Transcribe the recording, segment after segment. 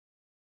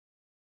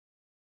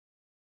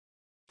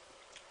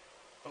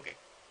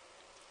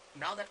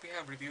now that we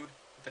have reviewed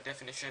the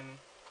definition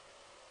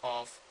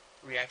of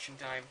reaction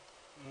time,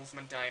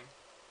 movement time,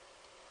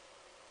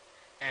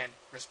 and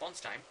response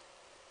time,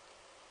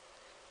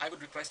 I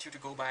would request you to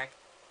go back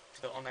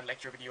to the online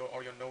lecture video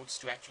or your notes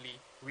to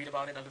actually read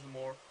about it a little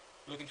more,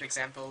 look into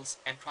examples,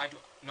 and try to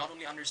not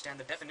only understand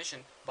the definition,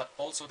 but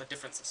also the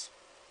differences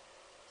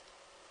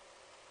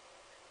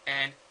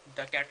and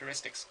the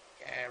characteristics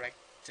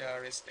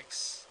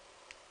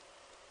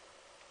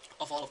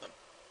of all of them,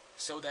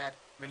 so that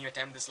when you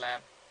attempt this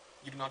lab,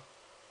 you do not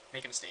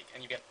make a mistake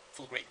and you get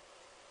full grade.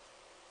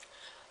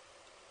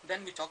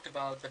 Then we talked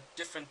about the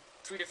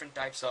three different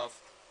types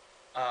of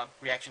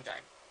reaction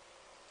time.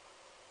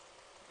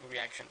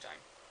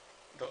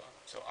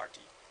 So RT.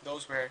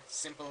 Those were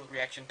simple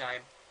reaction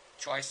time,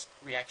 choice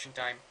reaction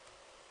time,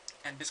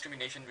 and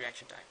discrimination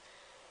reaction time.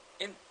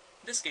 In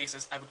these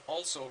cases, I would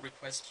also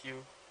request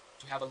you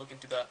to have a look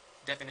into the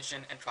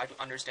definition and try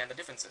to understand the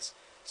differences.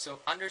 So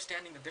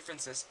understanding the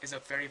differences is a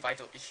very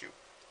vital issue.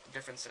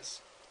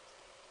 Differences.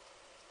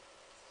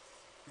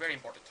 Very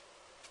important.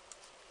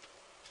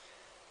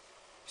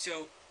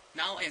 So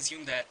now I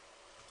assume that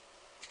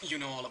you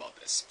know all about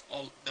this,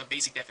 all the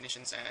basic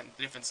definitions and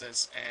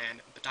differences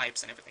and the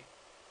types and everything.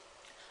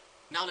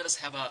 Now let us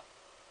have a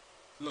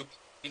look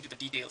into the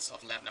details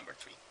of lab number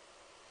 3.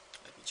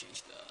 Let me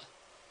change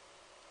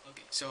the...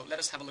 Okay, so let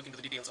us have a look into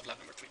the details of lab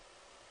number 3.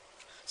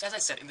 So as I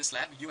said, in this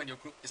lab, you and your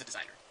group is a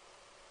designer.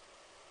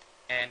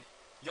 And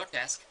your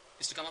task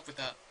is to come up with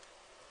a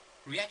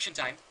reaction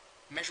time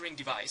measuring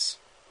device,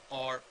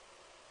 or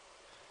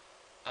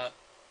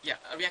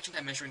a reaction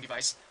time measuring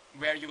device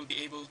where you will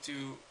be able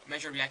to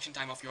measure reaction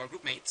time of your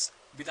group mates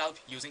without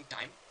using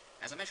time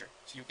as a measure.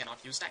 So you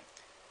cannot use time.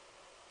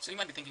 So you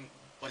might be thinking,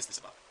 what is this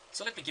about?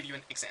 So let me give you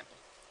an example.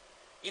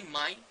 In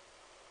my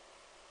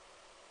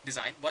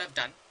design, what I've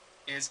done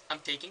is I'm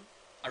taking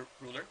a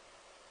ruler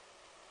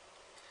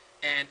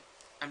and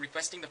I'm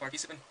requesting the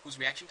participant whose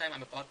reaction time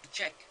I'm about to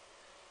check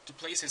to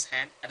place his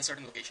hand at a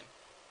certain location.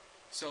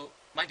 So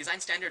my design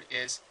standard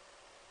is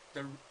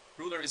the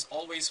ruler is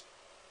always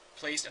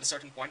placed at a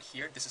certain point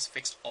here. This is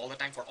fixed all the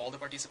time for all the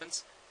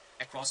participants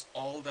across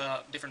all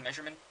the different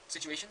measurement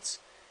situations.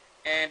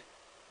 And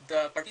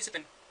the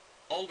participant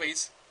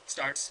always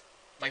starts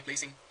by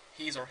placing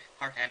his or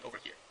her hand over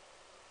here.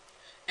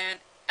 And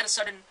at a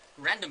certain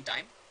random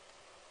time,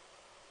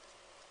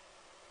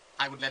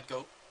 I would let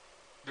go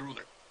the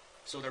ruler.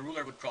 So the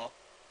ruler would drop,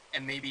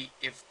 and maybe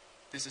if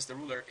this is the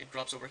ruler, it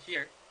drops over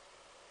here,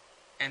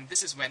 and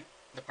this is when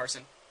the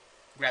person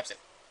grabs it.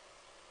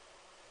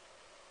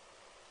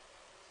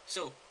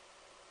 So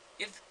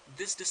if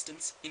this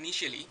distance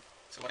initially,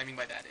 so what I mean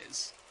by that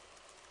is,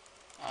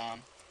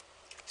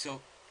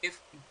 so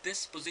if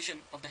this position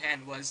of the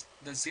hand was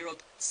the 0th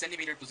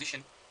centimeter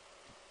position,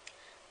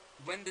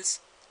 when this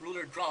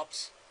ruler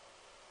drops,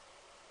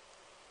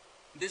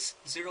 this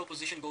 0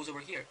 position goes over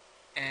here,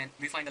 and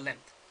we find a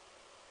length.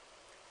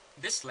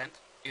 This length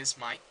is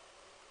my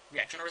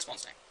reaction or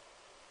response time.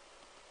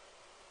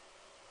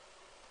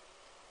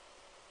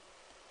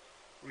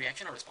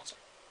 Reaction or response time.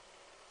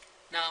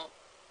 Now,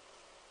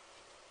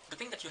 the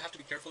thing that you have to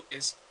be careful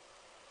is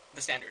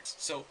the standards.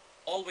 So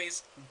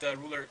always the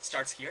ruler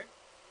starts here,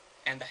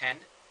 and the hand,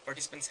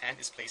 participant's hand,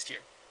 is placed here,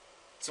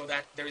 so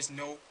that there is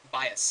no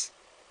bias.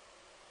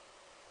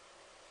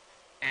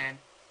 And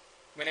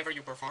whenever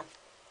you perform,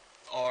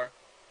 or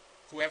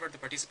whoever the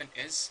participant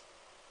is,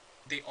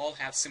 they all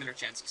have similar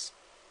chances.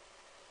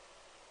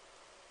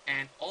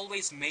 And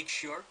always make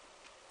sure,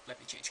 let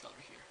me change color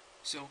here.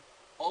 So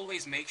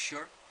always make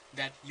sure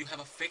that you have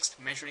a fixed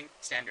measuring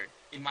standard.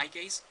 In my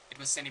case, it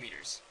was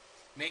centimeters.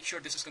 Make sure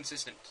this is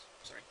consistent.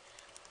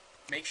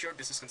 Make sure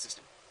this is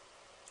consistent.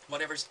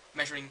 Whatever's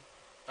measuring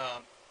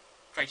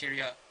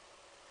criteria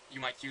you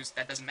might use,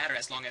 that doesn't matter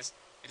as long as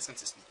it is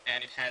consistent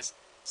and it has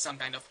some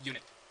kind of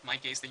unit. In my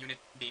case, the unit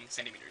being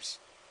centimeters.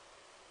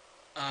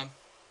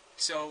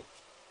 So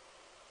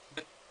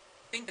the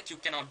thing that you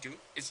cannot do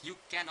is you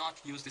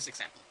cannot use this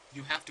example.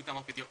 You have to come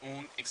up with your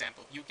own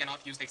example. You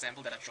cannot use the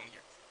example that I've shown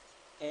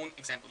here. Own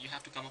example. You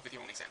have to come up with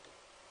your own example.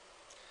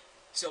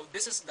 So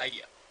this is the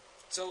idea.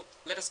 So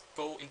let us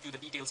go into the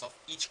details of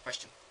each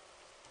question.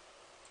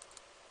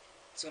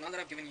 So now that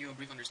I've given you a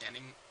brief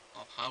understanding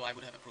of how I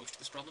would have approached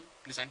this problem,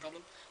 design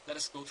problem, let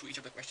us go through each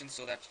of the questions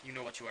so that you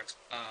know what you are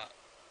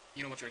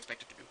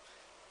expected to do.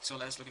 So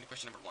let us look into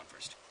question number 1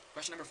 first.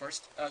 Question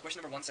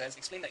number 1 says,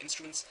 explain the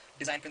instrument's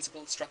design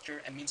principle,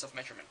 structure, and means of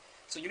measurement.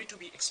 So you need to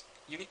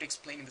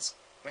explain in this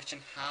question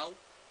how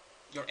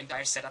your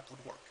entire setup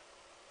would work.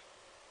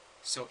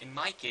 So in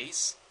my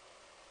case,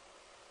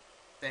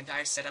 the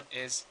entire setup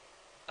is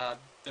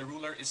the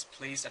ruler is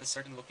placed at a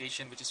certain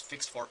location which is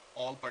fixed for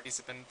all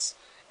participants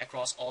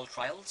across all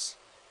trials,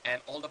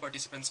 and all the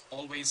participants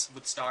always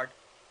would start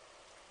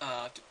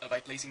by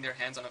placing their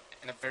hands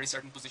in a very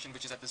certain position,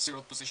 which is at the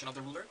 0th position of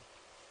the ruler.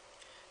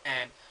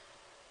 And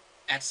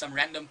at some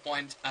random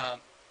point,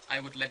 I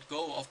would let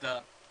go of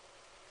the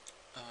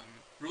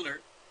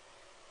ruler,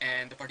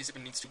 and the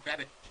participant needs to grab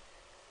it.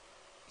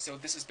 So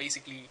this is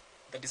basically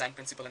the design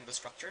principle and the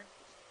structure.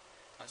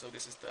 So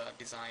this is the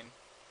design,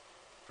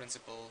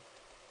 principle,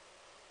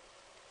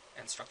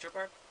 and structure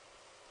part.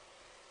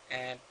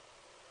 And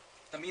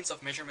the means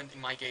of measurement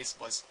in my case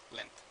was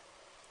length.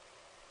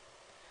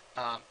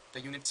 The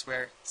units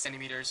were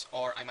centimeters,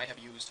 or I might have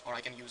used, or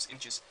I can use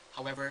inches.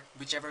 However,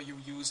 whichever you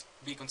use,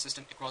 be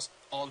consistent across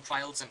all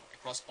trials and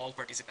across all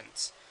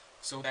participants,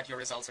 so that your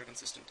results are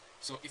consistent.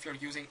 So if you're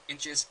using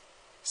inches,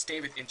 stay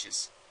with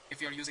inches.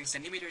 If you're using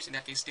centimeters, in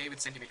that case, stay with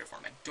centimeter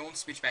format. Don't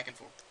switch back and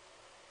forth.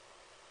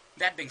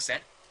 That being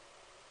said,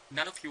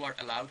 none of you are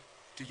allowed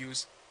to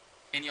use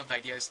any of the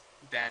ideas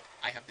that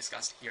I have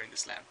discussed here in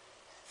this lab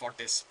for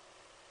this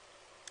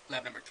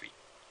lab number 3.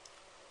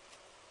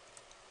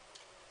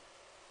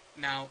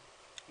 Now,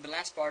 the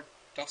last part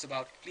talks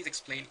about, please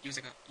explain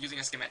using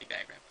a schematic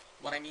diagram.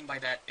 What I mean by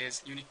that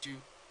is you need to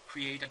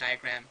create a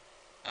diagram.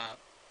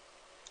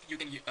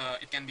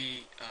 It can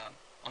be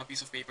on a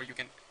piece of paper. You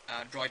can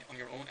draw it on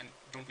your own and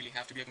don't really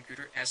have to be a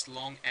computer, as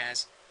long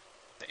as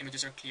the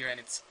images are clear and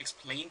it's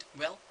explained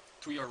well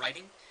through your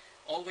writing.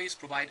 Always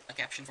provide a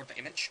caption for the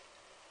image.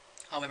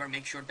 However,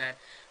 make sure that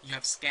you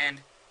have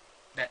scanned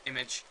that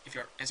image, if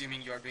you're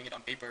assuming you're doing it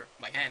on paper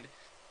by hand,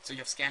 so you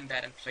have scanned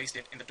that and placed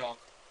it in the doc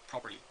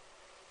properly.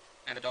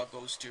 And the doc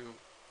goes to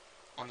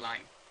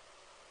online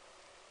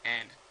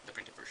and the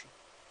printed version.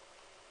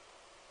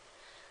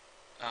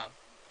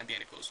 At the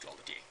end it goes to all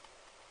the TA.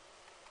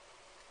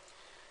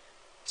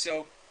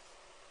 So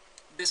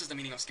this is the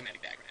meaning of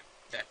schematic diagram,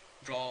 that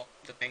draw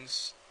the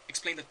things,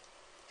 explain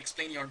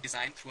your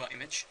design through an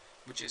image,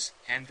 which is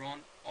hand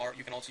drawn, or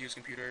you can also use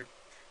computer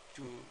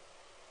to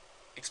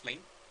explain.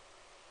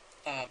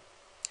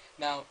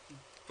 Now,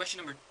 question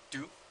number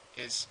 2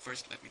 is,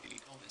 first let me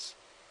delete all this.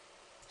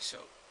 So,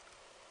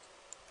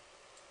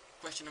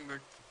 question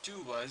number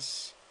 2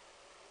 is,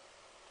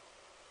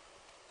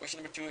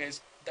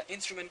 the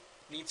instrument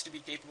needs to be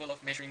capable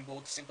of measuring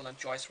both simple and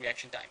choice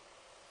reaction time.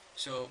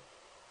 So,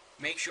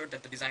 make sure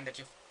that the design that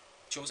you've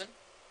chosen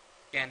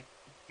can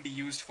be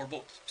used for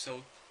both.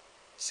 So,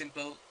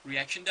 simple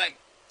reaction time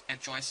and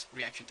choice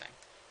reaction time.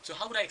 So,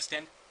 how would I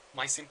extend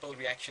my simple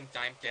reaction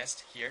time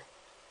test here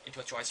into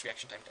a choice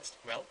reaction time test?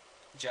 Well,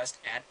 just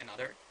add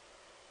another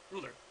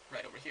ruler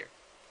right over here,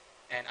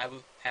 and I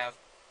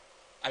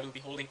will be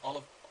holding all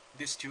of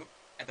this 2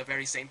 at the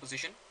very same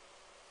position,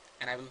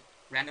 and I will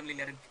randomly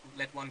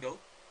let one go,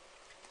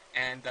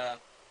 and the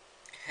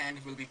hand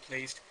will be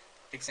placed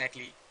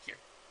exactly here,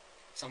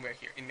 somewhere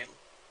here in middle.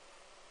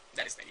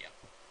 That is the idea.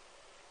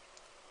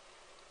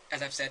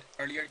 As I've said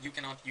earlier, you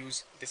cannot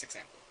use this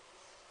example.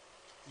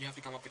 You have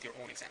to come up with your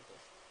own example.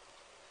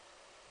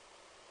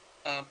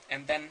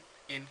 And then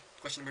in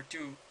question number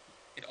 2,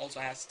 it also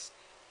asks,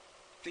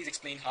 please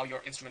explain how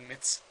your instrument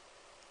meets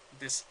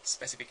this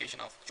specification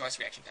of choice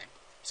reaction time.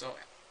 So,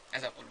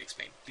 as I've already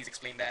explained, please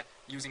explain that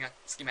using a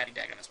schematic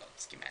diagram as well.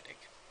 Schematic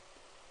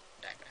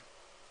diagram.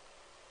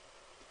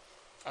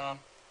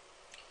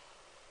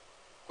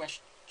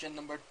 Question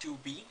number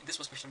 2b. This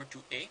was question number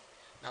 2a.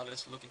 Now let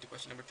us look into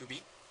question number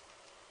 2b.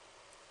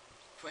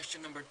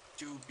 Question number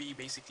 2b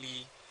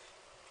basically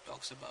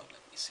talks about,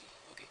 let me see.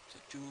 Okay, so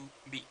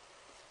 2b.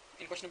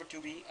 In question number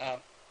 2b,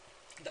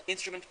 the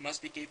instrument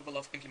must be capable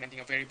of implementing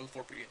a variable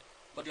for period.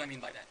 What do I mean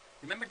by that?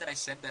 Remember that I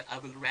said that I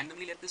will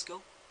randomly let this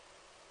go?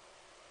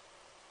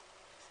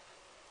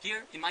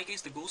 Here, in my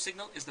case, the go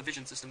signal is the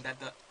vision system, that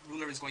the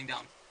ruler is going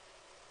down.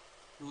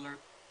 Ruler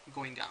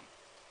going down.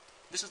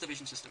 This is the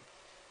vision system.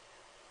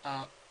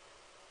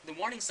 The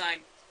warning sign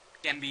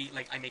can be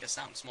like, I make a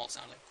sound, small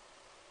sound, like,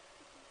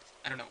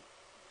 I don't know,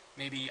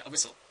 maybe a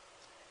whistle.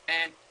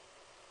 And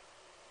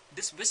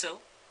this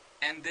whistle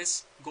and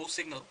this go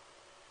signal,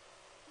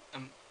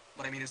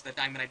 what I mean is the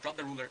time when I drop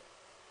the ruler,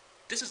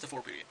 this is the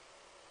for period.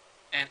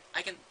 And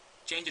I can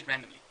change it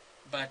randomly,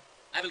 but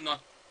I will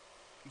not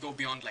go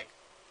beyond, like,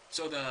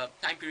 so the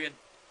time period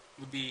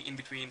would be in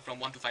between from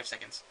 1 to 5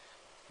 seconds.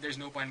 There's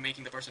no point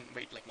making the person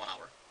wait like 1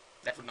 hour.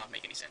 That would not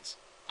make any sense.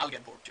 I'll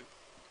get bored too.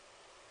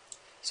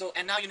 So,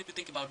 and now you need to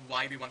think about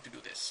why we want to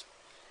do this.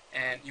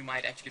 And you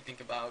might actually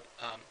think about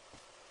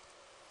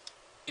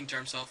in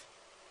terms of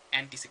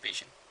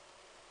anticipation.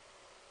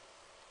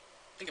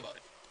 Think about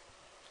it.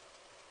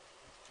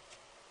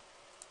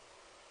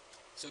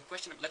 So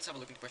let's have a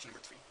look into question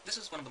number 3. This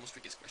is one of the most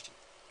trickiest questions.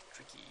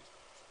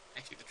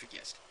 Actually the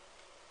trickiest.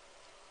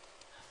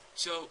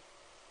 So,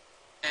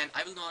 and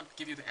I will not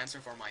give you the answer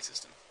for my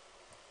system.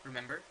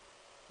 Remember,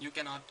 you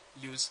cannot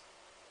use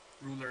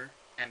ruler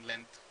and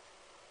length,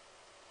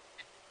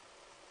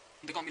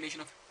 the combination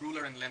of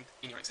ruler and length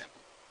in your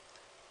example.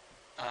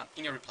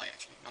 In your reply,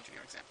 actually, not in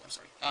your example, I'm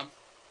sorry.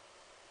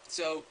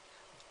 So,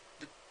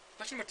 the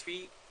question number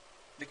 3,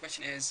 the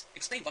question is,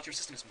 explain what your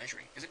system is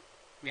measuring. Is it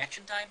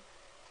reaction time,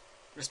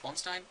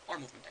 response time, or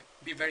movement time?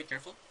 Be very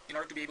careful. In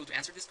order to be able to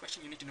answer this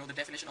question, you need to know the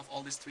definition of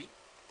all these 3.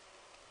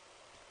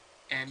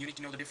 And you need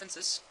to know the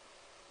differences.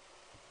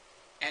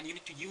 And you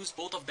need to use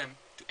both of them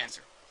to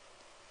answer.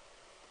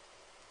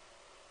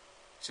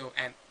 So,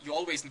 and you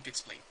always need to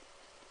explain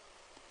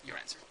your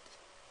answer.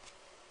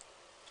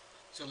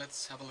 So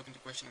let's have a look into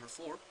question number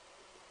 4.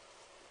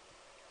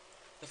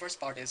 The first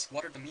part is,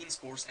 what are the mean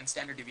scores and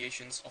standard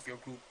deviations of your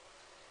group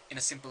in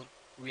a simple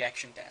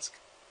reaction task?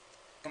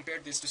 Compare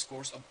this to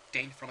scores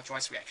obtained from a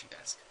choice reaction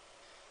task.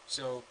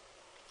 So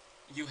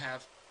you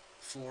have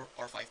 4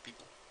 or 5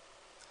 people,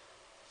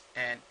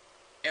 and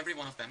every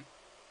one of them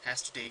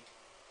has to take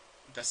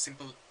the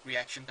simple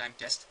reaction time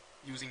test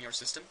using your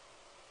system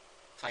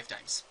 5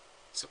 times.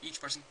 So each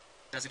person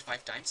does it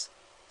 5 times.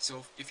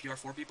 So if you are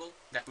 4 people,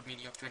 that would mean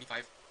you have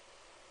 25.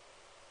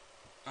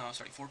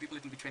 4 people,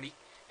 it will be 20,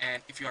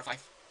 and if you are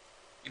 5,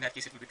 in that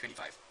case it will be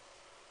 25.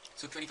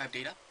 So 25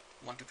 data,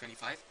 1 to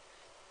 25,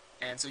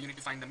 and so you need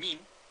to find the mean,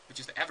 which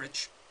is the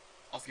average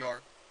of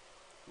your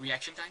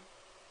reaction time,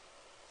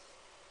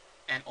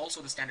 and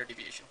also the standard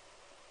deviation.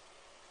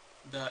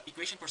 The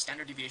equation for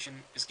standard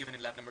deviation is given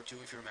in lab number 2,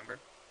 if you remember,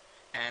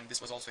 and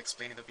this was also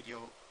explained in the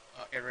video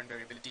error and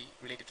variability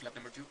related to lab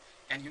number 2,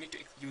 and you need to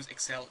use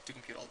Excel to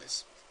compute all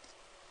this.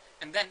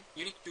 And then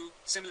you need to do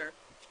similar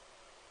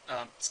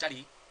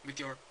study with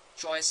your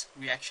choice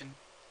reaction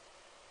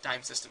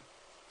time system.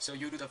 So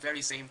you do the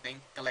very same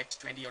thing, collect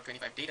 20 or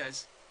 25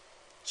 datas,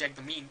 check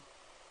the mean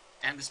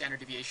and the standard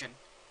deviation,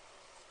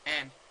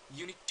 and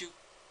you need to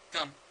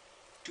come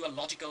to a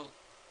logical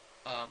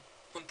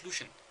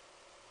conclusion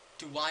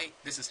to why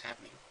this is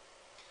happening.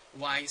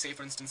 Why, say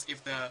for instance,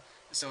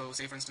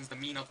 the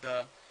mean of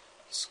the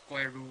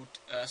square root,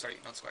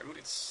 not square root,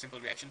 it's simple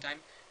reaction time,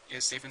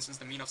 is, say for instance,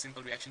 the mean of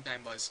simple reaction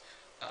time was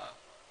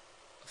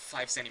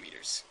 5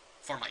 centimeters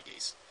for my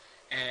case,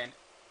 and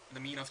the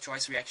mean of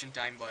choice reaction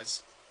time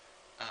was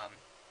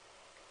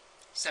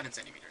 7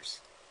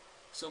 centimeters.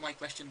 So my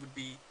question would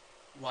be,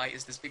 why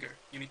is this bigger?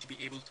 You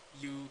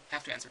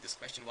have to answer this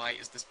question, why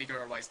is this bigger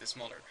or why is this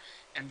smaller?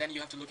 And then you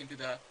have to look into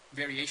the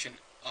variation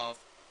of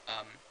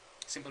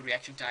simple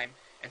reaction time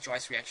and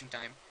choice reaction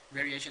time.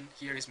 Variation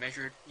here is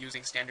measured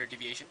using standard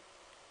deviation,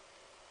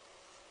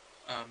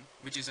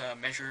 which is a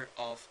measure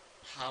of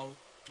how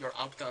your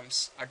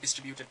outcomes are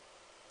distributed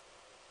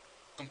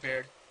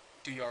compared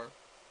to your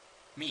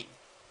mean.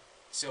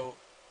 So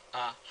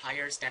a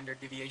higher standard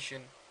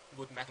deviation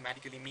would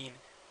mathematically mean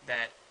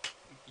that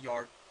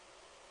your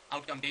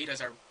outcome data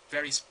are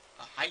very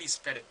highly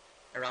spread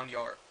around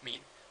your mean,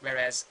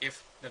 whereas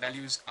if the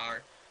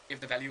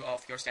value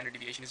of your standard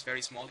deviation is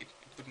very small, it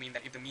would mean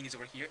that if the mean is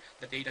over here,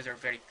 the data are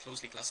very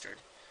closely clustered,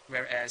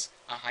 whereas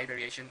a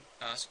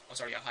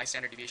high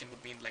standard deviation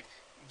would mean, like,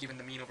 given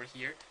the mean over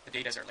here, the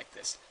data are like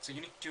this. So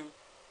you need to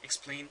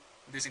explain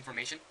this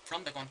information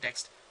from the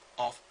context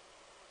of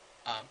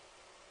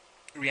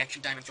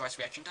reaction time and choice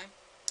reaction time,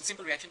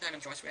 simple reaction time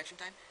and choice reaction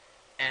time.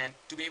 And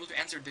to be able to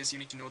answer this, you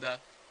need to know the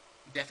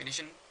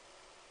definition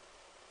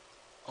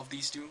of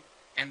these two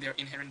and their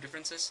inherent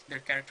differences, their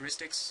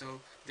characteristics,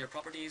 so their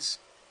properties,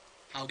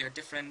 how they're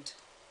different.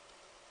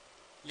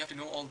 You have to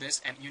know all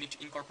this, and you need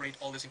to incorporate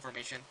all this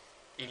information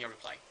in your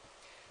reply.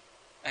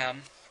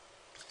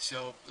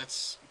 So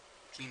let's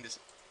clean this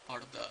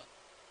part of the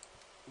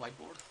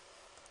whiteboard.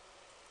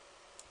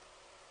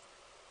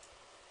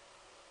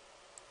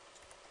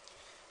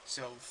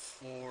 So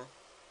for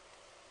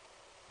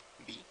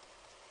B,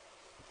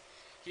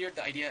 here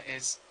the idea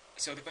is,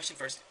 so the question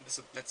first,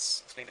 so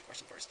let's explain the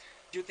question first.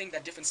 Do you think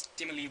that different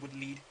stimuli would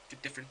lead to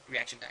different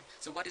reaction time?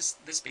 So what is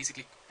this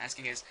basically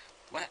asking is,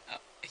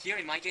 here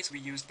in my case we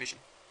used vision.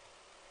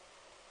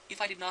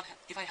 If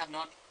I have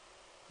not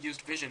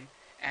used vision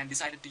and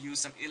decided to use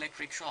some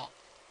electric shock,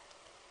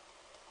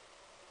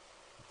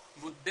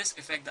 would this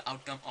affect the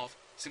outcome of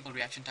simple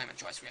reaction time and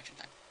choice reaction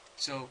time?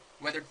 So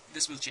whether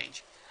this will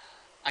change.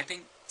 I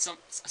think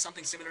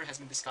something similar has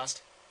been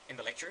discussed in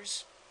the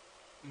lectures,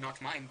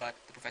 not mine, but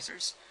the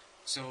professors.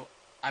 So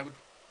I would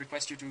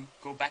request you to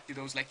go back to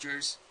those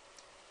lectures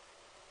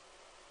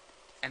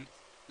and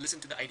listen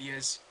to the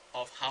ideas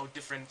of how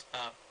different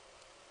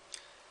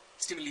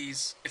stimuli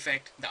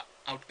affect the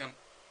outcome.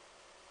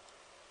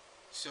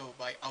 So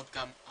by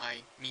outcome, I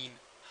mean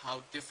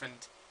how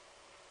different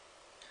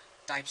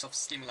types of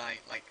stimuli,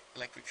 like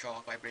electric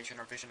shock, vibration,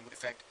 or vision, would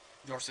affect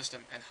your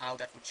system, and how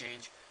that would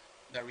change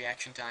the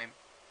reaction time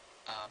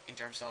in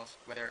terms of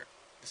whether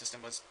the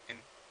system was in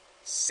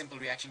simple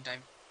reaction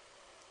time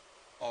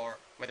or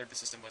whether the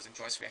system was in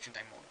choice reaction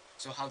time mode.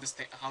 So how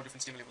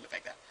different stimuli will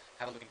affect that.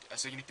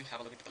 So you need to have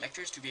a look into the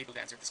lectures to be able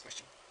to answer this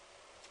question.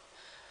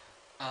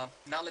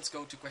 Now let's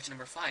go to question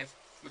number 5,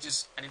 which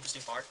is an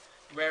interesting part,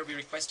 where we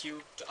request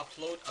you to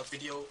upload a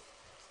video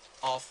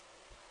of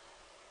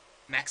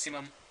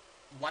maximum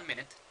 1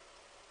 minute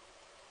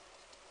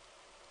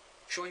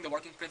showing the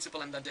working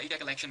principle and the data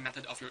collection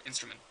method of your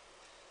instrument.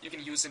 You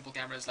can use simple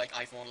cameras like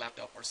iPhone,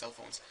 laptop, or cell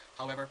phones.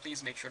 However,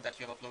 please make sure that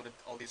you have uploaded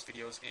all these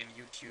videos in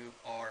YouTube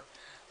or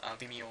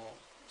Vimeo,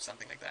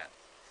 something like that.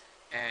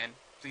 And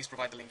please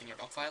provide the link in your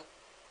doc file,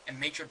 and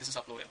make sure this is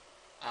uploaded.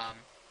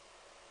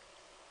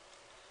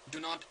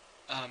 Do not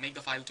make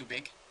the file too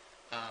big.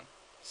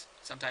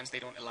 Sometimes they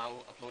don't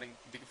allow uploading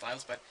big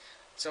files, but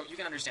so you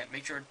can understand.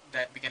 Make sure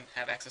that we can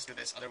have access to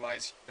this,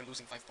 otherwise you're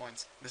losing 5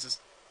 points. This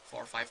is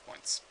for 5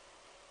 points.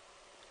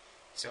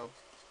 So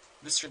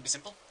this should be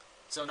simple.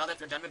 So now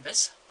that we're done with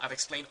this, I've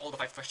explained all the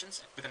 5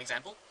 questions with an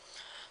example.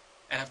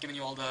 and I've given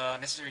you all the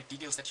necessary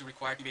details that you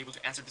require to be able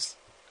to answer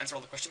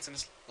all the questions in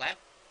this lab.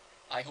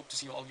 I hope to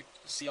see all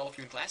of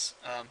you in class.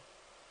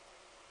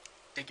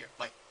 Take care.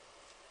 Bye.